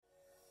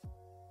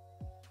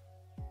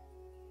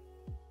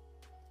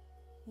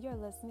You're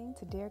listening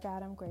to Dear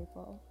God, I'm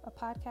Grateful, a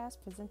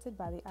podcast presented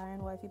by the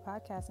Iron Wifey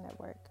Podcast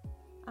Network.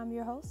 I'm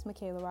your host,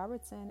 Michaela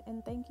Robertson,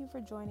 and thank you for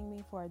joining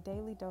me for a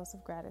daily dose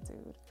of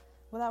gratitude.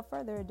 Without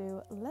further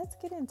ado, let's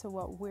get into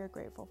what we're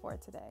grateful for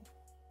today.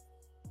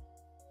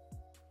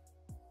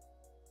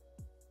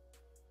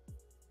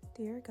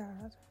 Dear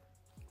God,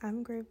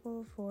 I'm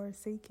grateful for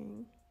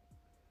seeking.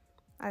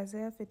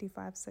 Isaiah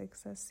 55:6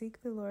 says,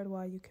 "Seek the Lord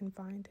while you can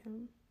find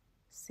him.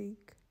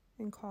 Seek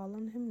and call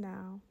on him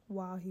now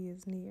while he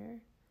is near."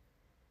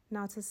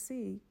 Now, to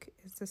seek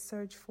is to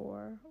search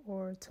for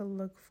or to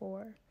look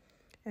for.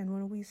 And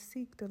when we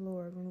seek the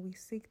Lord, when we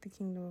seek the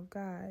kingdom of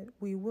God,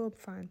 we will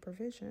find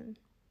provision.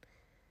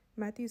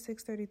 Matthew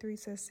 6:33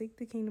 says, "Seek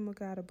the kingdom of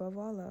God above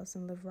all else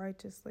and live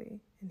righteously,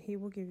 and he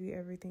will give you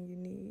everything you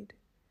need."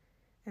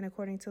 And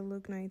according to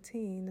Luke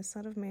 19, the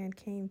Son of Man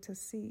came to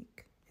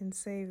seek and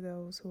save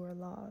those who are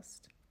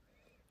lost.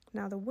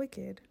 Now, the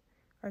wicked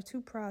are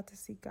too proud to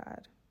seek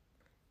God.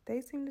 They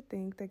seem to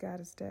think that God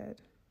is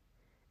dead.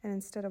 And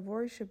instead of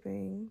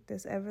worshiping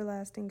this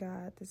everlasting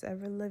God, this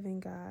ever-living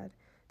God,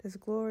 this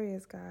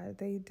glorious God,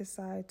 they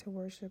decide to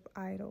worship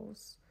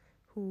idols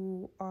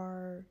who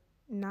are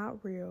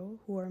not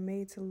real, who are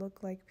made to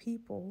look like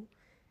people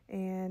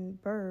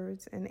and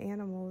birds and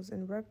animals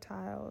and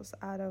reptiles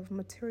out of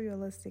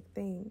materialistic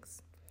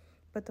things.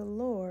 But the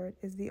Lord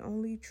is the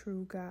only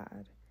true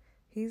God.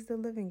 He's the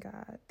living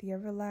God, the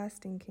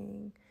everlasting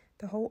King.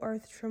 The whole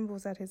earth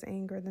trembles at his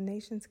anger. The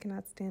nations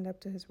cannot stand up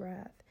to his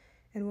wrath.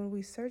 And when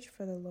we search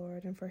for the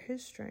Lord and for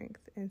his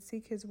strength and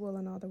seek his will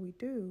in all that we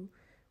do,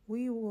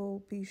 we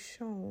will be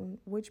shown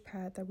which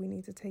path that we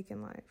need to take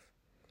in life.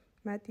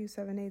 Matthew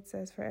 7:8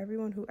 says, "For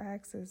everyone who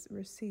asks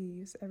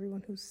receives,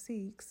 everyone who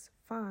seeks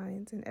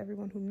finds, and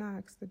everyone who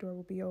knocks, the door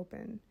will be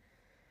open."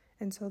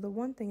 And so the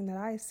one thing that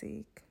I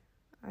seek,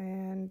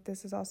 and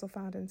this is also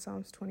found in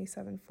Psalms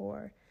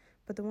 27:4,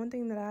 but the one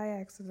thing that I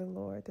ask of the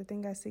Lord, the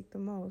thing I seek the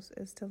most,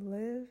 is to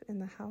live in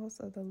the house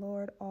of the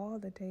Lord all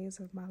the days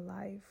of my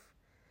life,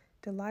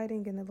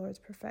 delighting in the Lord's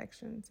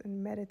perfections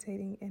and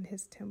meditating in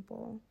his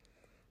temple.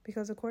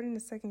 Because according to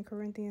 2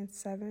 Corinthians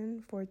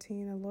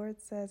 7:14, the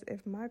Lord says,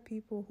 "If my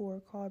people who are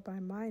called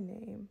by my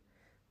name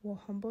will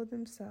humble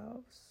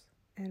themselves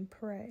and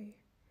pray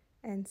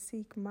and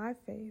seek my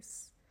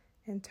face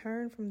and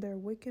turn from their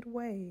wicked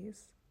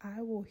ways,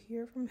 I will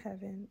hear from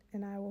heaven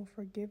and I will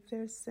forgive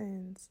their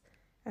sins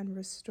and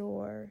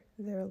restore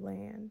their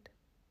land."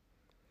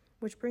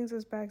 Which brings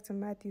us back to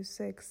Matthew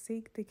 6,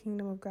 "Seek the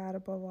kingdom of God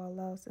above all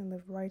else and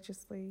live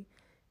righteously,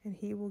 and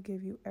he will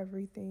give you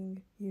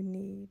everything you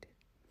need."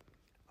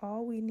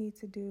 All we need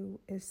to do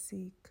is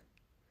seek.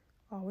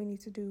 All we need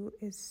to do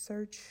is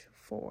search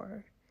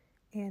for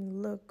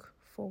and look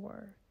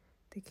for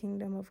the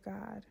kingdom of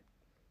God.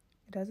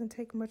 It doesn't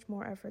take much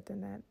more effort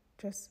than that.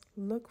 Just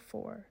look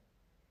for.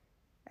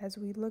 As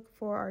we look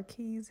for our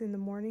keys in the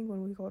morning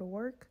when we go to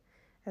work,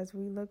 as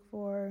we look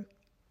for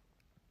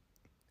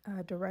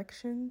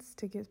directions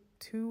to get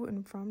to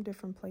and from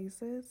different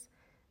places,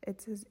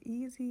 it's as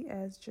easy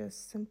as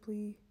just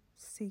simply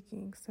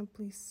seeking,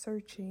 simply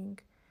searching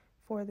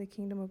for the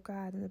kingdom of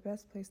God. And the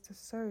best place to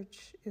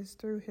search is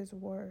through his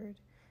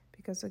word.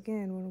 Because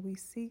again, when we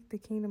seek the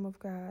kingdom of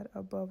God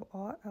above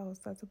all else,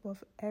 that's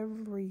above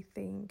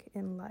everything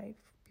in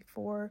life,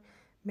 before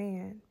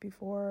man,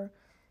 before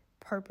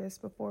purpose,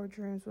 before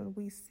dreams, when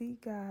we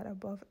seek God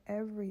above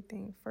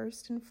everything,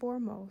 first and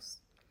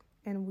foremost,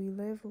 and we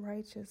live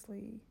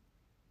righteously,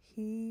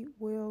 he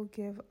will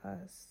give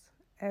us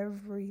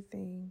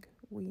everything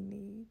we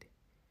need.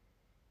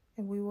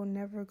 And we will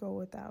never go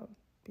without,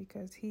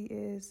 because he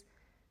is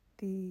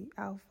the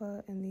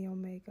Alpha and the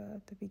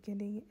Omega, the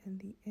beginning and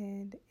the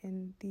end,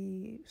 and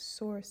the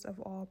source of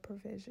all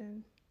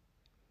provision.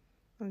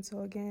 And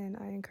so again,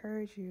 I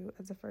encourage you,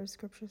 as the first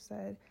scripture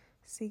said,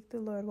 seek the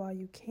Lord while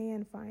you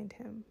can find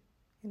him,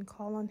 and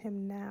call on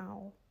him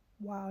now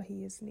while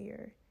he is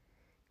near,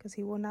 because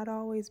he will not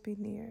always be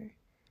near,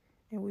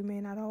 and we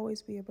may not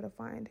always be able to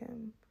find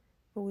him,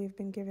 but we've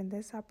been given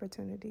this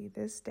opportunity,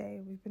 this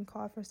day. We've been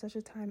called for such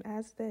a time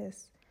as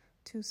this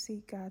to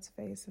seek God's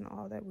face in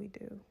all that we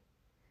do,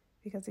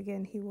 because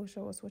again, he will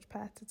show us which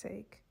path to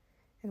take,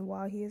 and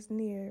while he is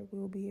near, we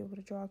will be able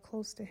to draw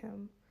close to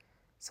him,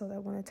 so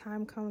that when the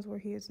time comes where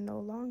he is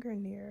no longer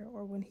near,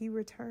 or when he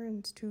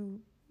returns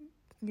to,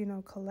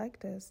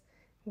 collect us,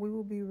 we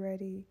will be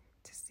ready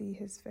to see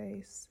his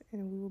face,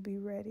 and we will be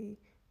ready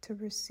to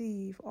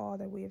receive all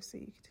that we have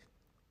sought.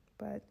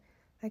 But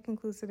that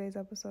concludes today's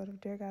episode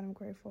of Dear God, I'm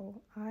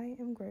Grateful. I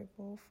am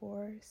grateful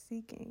for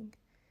seeking,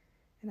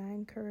 and I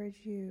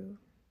encourage you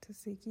to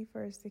seek ye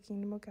first the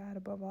kingdom of God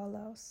above all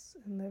else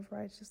and live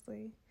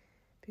righteously,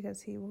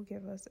 because he will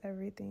give us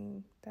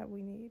everything that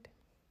we need.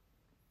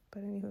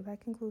 But anywho,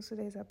 that concludes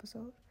today's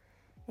episode,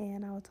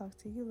 and I will talk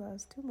to you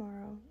loves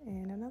tomorrow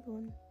in another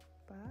one.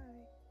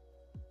 Bye.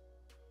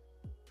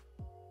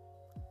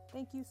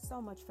 Thank you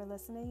so much for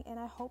listening, and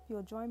I hope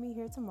you'll join me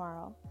here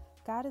tomorrow.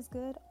 God is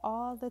good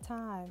all the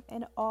time,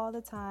 and all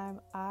the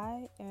time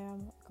I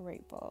am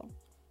grateful.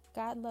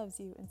 God loves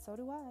you, and so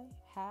do I.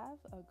 Have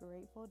a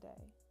grateful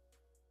day.